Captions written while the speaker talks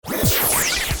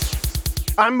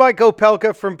I'm Mike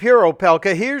Opelka from Pure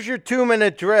Opelka. Here's your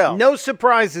 2-minute drill. No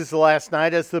surprises last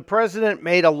night as the president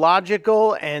made a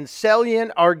logical and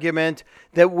salient argument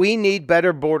that we need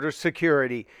better border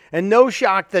security. And no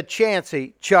shock that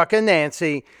Chancy, Chuck, and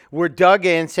Nancy were dug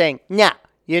in saying, "No,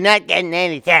 you're not getting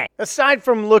anything." Aside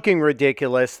from looking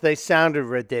ridiculous, they sounded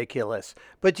ridiculous.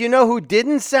 But you know who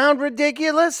didn't sound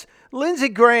ridiculous? Lindsey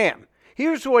Graham.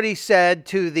 Here's what he said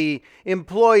to the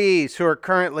employees who are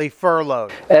currently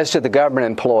furloughed. As to the government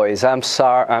employees, I'm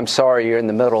sorry you're in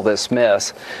the middle of this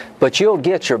mess, but you'll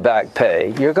get your back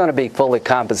pay. You're going to be fully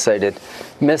compensated.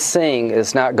 Miss Singh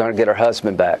is not going to get her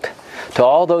husband back. To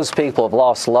all those people who have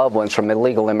lost loved ones from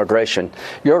illegal immigration,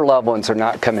 your loved ones are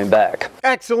not coming back.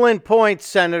 Excellent point,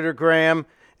 Senator Graham.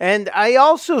 And I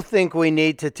also think we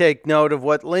need to take note of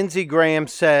what Lindsey Graham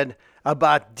said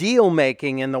about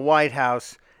deal-making in the White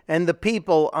House and the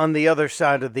people on the other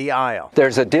side of the aisle.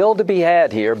 There's a deal to be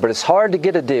had here, but it's hard to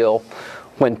get a deal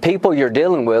when people you're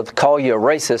dealing with call you a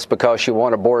racist because you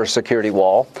want a border security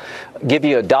wall, give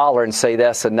you $1 and say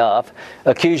that's enough,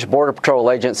 accuse Border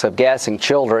Patrol agents of gassing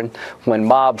children when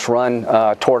mobs run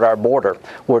toward our border.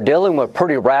 We're dealing with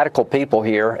pretty radical people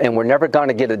here, and we're never going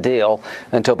to get a deal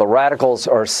until the radicals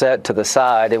are set to the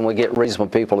side and we get reasonable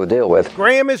people to deal with.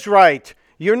 Graham is right.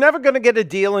 You're never going to get a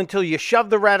deal until you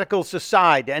shove the radicals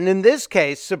aside. And in this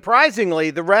case, surprisingly,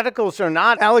 the radicals are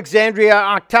not Alexandria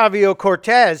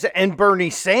Ocasio-Cortez and Bernie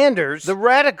Sanders. The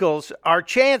radicals are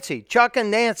Chancy, Chuck,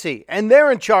 and Nancy, and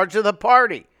they're in charge of the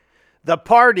party. The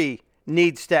party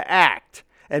needs to act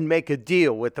and make a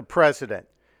deal with the president.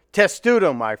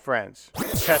 Testudo, my friends.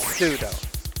 Testudo.